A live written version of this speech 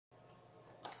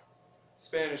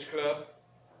Spanish club,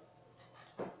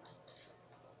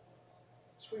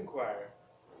 swing choir.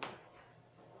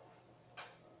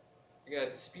 We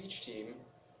got speech team,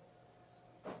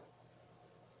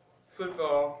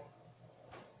 football,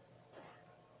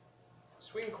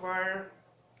 swing choir,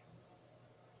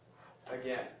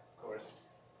 again, of course.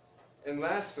 And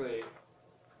lastly,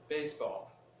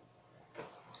 baseball. I'm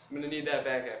going to need that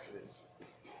back after this.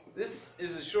 This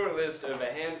is a short list of a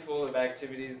handful of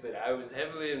activities that I was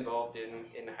heavily involved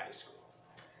in high school.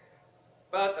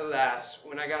 But alas,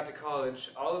 when I got to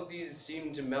college, all of these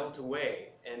seemed to melt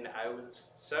away, and I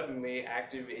was suddenly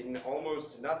active in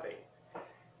almost nothing.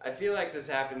 I feel like this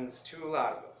happens to a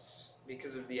lot of us,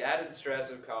 because of the added stress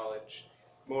of college,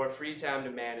 more free time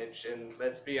to manage, and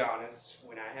let's be honest,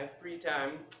 when I have free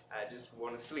time, I just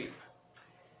want to sleep.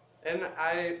 And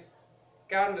I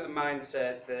got into the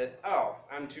mindset that, oh,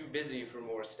 I'm too busy for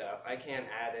more stuff. I can't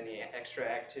add any extra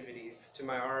activities to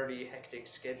my already hectic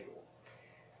schedule.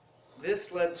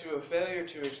 This led to a failure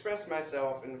to express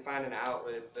myself and find an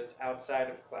outlet that's outside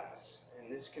of class,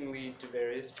 and this can lead to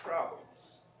various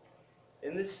problems.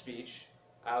 In this speech,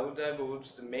 I will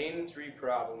divulge the main 3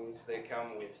 problems that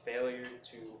come with failure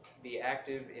to be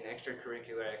active in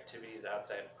extracurricular activities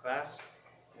outside of class,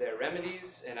 their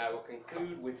remedies, and I will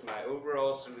conclude with my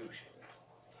overall solution.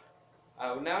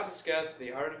 I will now discuss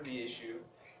the heart of the issue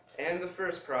and the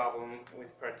first problem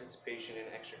with participation in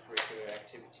extracurricular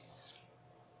activities.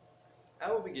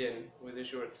 I will begin with a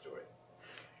short story.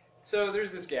 So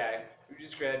there's this guy who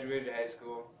just graduated high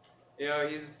school. You know,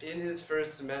 he's in his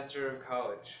first semester of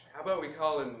college. How about we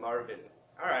call him Marvin?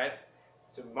 Alright,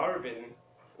 so Marvin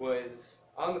was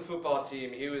on the football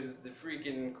team. He was the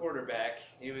freaking quarterback.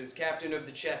 He was captain of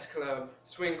the chess club,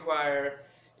 swing choir.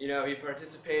 You know, he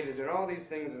participated in all these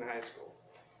things in high school.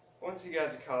 Once he got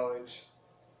to college,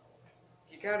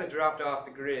 he kind of dropped off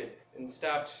the grid and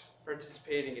stopped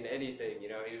participating in anything. You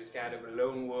know, he was kind of a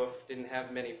lone wolf, didn't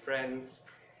have many friends,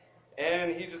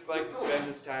 and he just liked to spend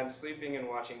his time sleeping and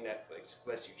watching Netflix.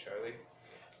 Bless you, Charlie.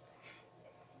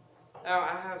 Now,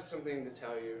 I have something to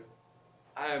tell you.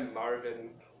 I am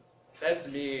Marvin.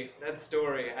 That's me. That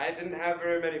story. I didn't have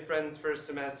very many friends first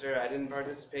semester. I didn't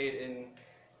participate in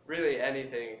really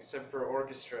anything except for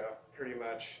orchestra, pretty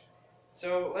much.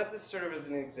 So let this serve as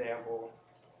an example.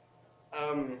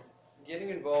 Getting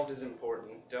involved is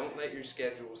important. Don't let your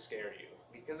schedule scare you.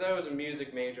 Because I was a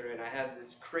music major and I had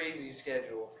this crazy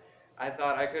schedule, I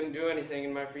thought I couldn't do anything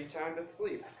in my free time but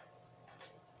sleep.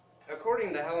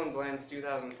 According to Helen Bland's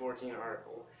 2014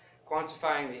 article,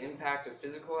 Quantifying the Impact of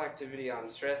Physical Activity on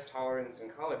Stress Tolerance in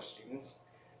College Students,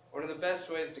 one of the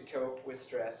best ways to cope with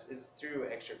stress is through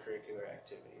extracurricular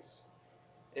activities.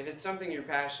 If it's something you're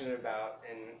passionate about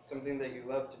and something that you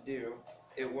love to do,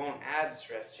 it won't add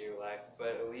stress to your life,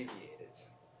 but alleviate it.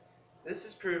 This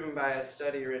is proven by a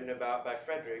study written about by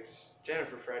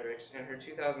Jennifer Fredericks, in her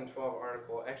 2012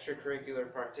 article,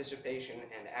 Extracurricular Participation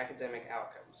and Academic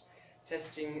Outcomes,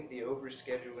 Testing the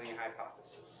Overscheduling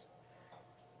Hypothesis.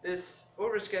 This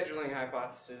overscheduling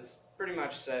hypothesis pretty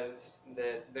much says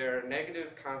that there are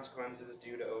negative consequences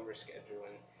due to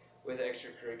overscheduling with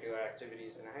extracurricular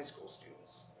activities in high school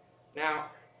students.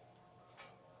 Now,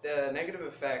 the negative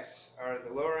effects are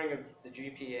the lowering of the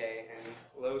GPA and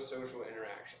low social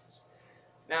interactions.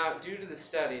 Now, due to the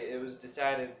study, it was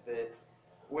decided that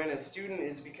when a student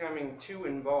is becoming too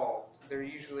involved, they're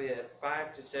usually at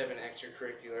 5 to 7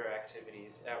 extracurricular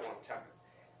activities at one time.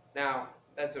 Now,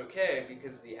 that's okay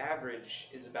because the average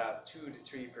is about 2 to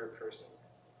 3 per person.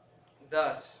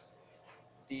 Thus,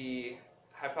 the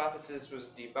hypothesis was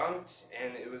debunked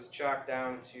and it was chalked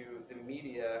down to the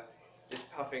media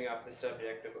just puffing up the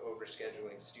subject of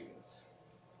overscheduling students.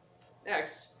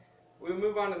 Next, we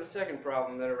move on to the second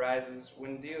problem that arises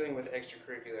when dealing with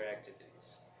extracurricular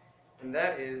activities. And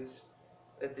that is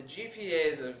that the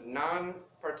GPAs of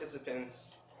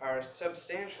non-participants are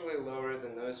substantially lower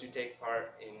than those who take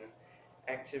part in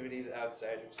activities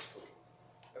outside of school.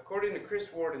 According to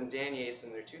Chris Ward and Dan Yates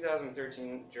in their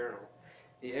 2013 journal,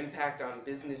 The Impact on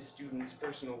Business Students'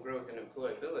 Personal Growth and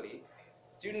Employability,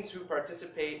 students who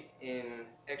participate in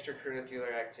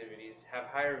extracurricular activities have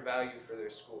higher value for their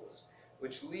schools,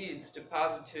 which leads to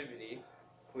positivity,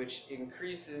 which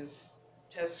increases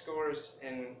test scores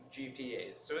and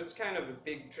GPAs. So it's kind of a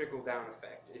big trickle-down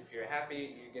effect. If you're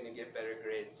happy, you're going to get better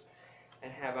grades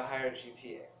and have a higher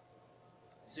GPA.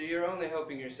 So you're only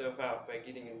helping yourself out by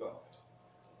getting involved.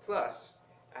 Plus,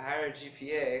 a higher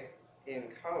GPA in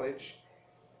college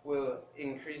will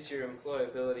increase your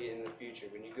employability in the future.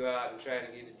 When you go out and try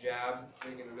to get a job,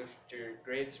 they're going to look at your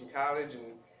grades from college and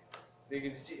they're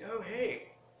going to see, oh hey,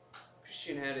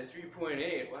 Christian had a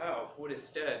 3.8. Wow, what a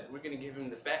stud. We're going to give him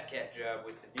the fat cat job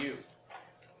with the view.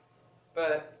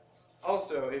 But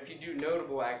also, if you do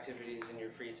notable activities in your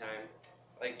free time,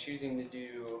 like choosing to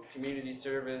do community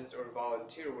service or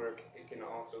volunteer work, it can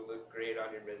also look great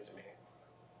on your resume.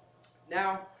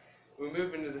 Now, we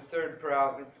move into the third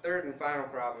and final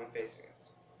problem facing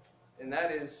us, and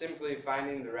that is simply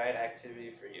finding the right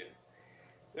activity for you.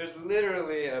 There's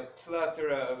literally a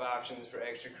plethora of options for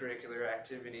extracurricular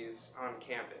activities on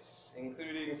campus,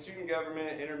 including student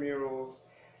government, intramurals,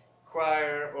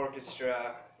 choir,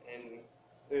 orchestra, and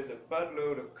there's a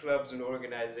buttload of clubs and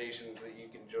organizations that you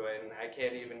can join. I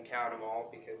can't even count them all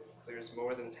because there's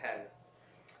more than 10.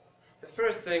 The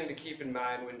first thing to keep in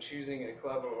mind when choosing a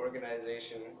club or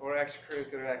organization or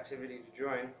extracurricular activity to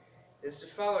join is to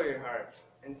follow your heart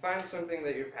and find something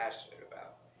that you're passionate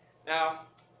about. Now,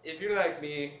 if you're like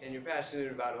me and you're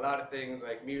passionate about a lot of things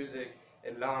like music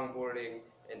and longboarding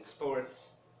and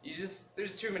sports,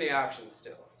 there's too many options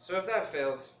still. So if that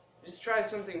fails, just try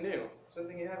something new,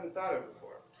 something you haven't thought of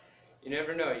before. You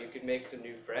never know, you could make some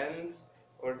new friends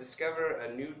or discover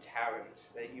a new talent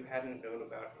that you hadn't known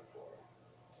about before.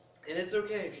 And it's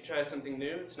okay if you try something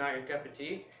new, it's not your cup of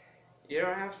tea. You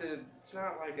don't have to, it's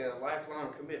not like a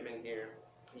lifelong commitment here.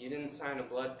 You didn't sign a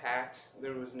blood pact,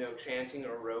 there was no chanting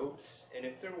or robes, and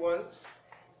if there was,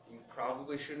 you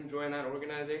probably shouldn't join that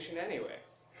organization anyway.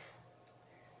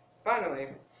 Finally,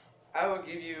 I will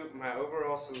give you my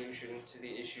overall solution to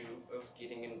the issue of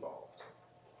getting involved.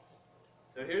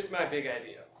 So here's my big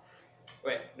idea.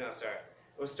 Wait, no, sorry.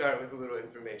 We'll start with a little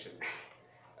information.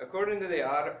 According to the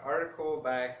article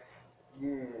by, I'm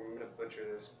going to butcher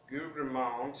this,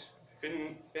 Gouvernement,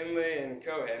 Finlay and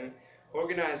Cohen,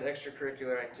 organized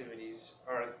extracurricular activities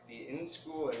are the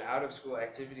in-school and out-of-school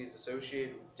activities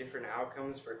associated with different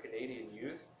outcomes for Canadian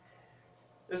youth.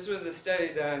 This was a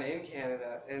study done in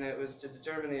Canada, and it was to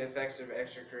determine the effects of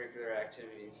extracurricular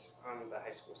activities on the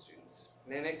high school students.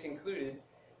 And it concluded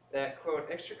that,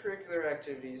 quote, extracurricular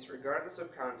activities, regardless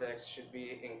of context, should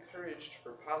be encouraged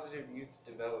for positive youth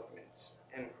development,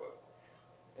 end quote.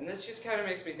 And this just kind of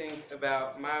makes me think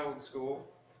about my old school,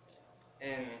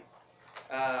 and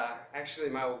actually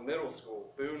my old middle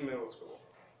school, Boone Middle School.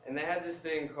 And they had this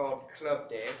thing called Club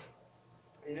Day,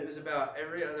 and it was about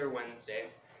every other Wednesday.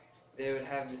 They would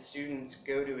have the students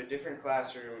go to a different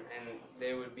classroom and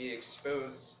they would be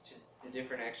exposed to the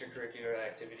different extracurricular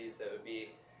activities that would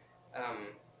be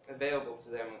available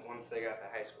to them once they got to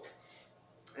high school.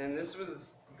 And this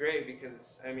was great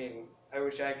because, I mean, I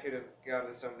wish I could have gone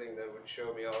to something that would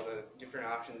show me all the different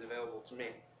options available to me.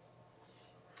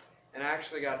 And I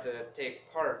actually got to take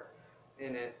part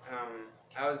in it.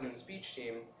 I was in the speech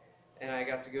team, and I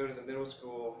got to go to the middle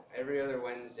school every other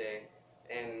Wednesday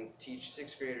and teach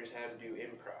 6th graders how to do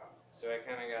improv. So I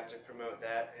kind of got to promote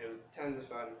that. It was tons of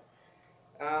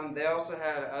fun. They also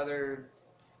had other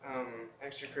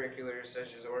extracurriculars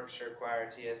such as orchestra, choir,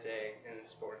 TSA, and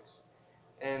sports.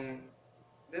 And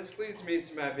this leads me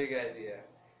to my big idea.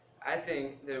 I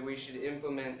think that we should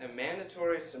implement a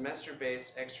mandatory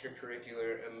semester-based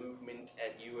extracurricular movement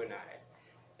at UNI.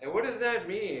 And what does that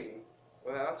mean?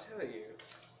 Well, I'll tell you.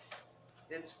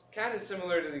 It's kind of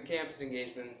similar to the campus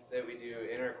engagements that we do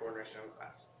in our cornerstone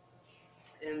class.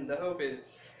 And the hope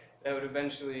is that would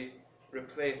eventually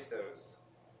replace those.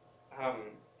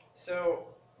 So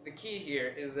the key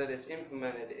here is that it's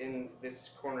implemented in this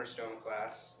cornerstone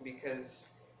class because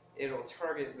it'll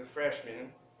target the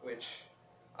freshmen, which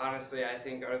honestly I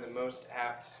think are the most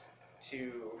apt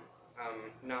to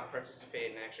not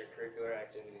participate in extracurricular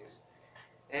activities.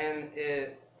 And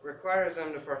it requires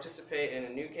them to participate in a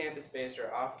new campus-based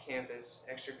or off-campus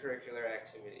extracurricular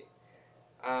activity.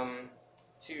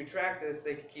 To track this,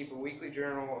 they could keep a weekly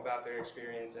journal about their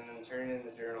experience and then turn in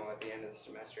the journal at the end of the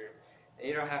semester. And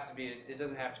you don't have to be, it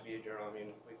doesn't have to be a journal, I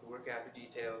mean, we can work out the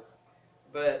details.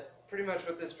 But pretty much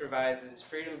what this provides is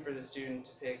freedom for the student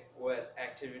to pick what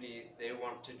activity they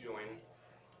want to join,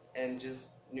 and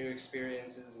just new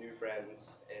experiences, new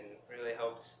friends, and really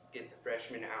helps get the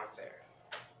freshmen out there.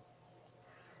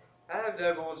 I have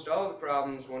divulged all the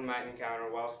problems one might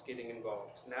encounter whilst getting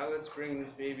involved. Now let's bring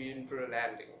this baby in for a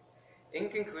landing. In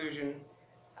conclusion,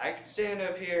 I could stand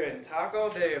up here and talk all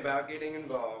day about getting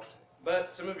involved, but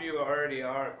some of you already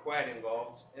are quite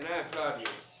involved, and I applaud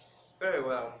you. Very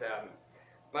well done.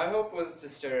 My hope was to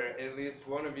stir at least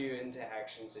one of you into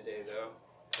action today, though,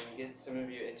 and get some of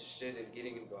you interested in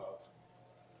getting involved.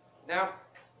 Now,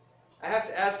 I have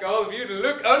to ask all of you to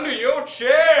look under your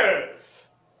chairs!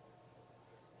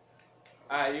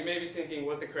 You may be thinking,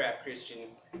 what the crap, Christian?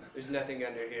 There's nothing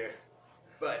under here.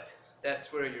 But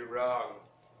that's where you're wrong.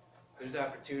 There's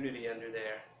opportunity under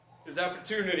there. There's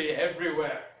opportunity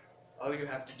everywhere. All you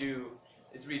have to do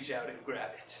is reach out and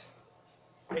grab it.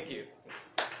 Thank you.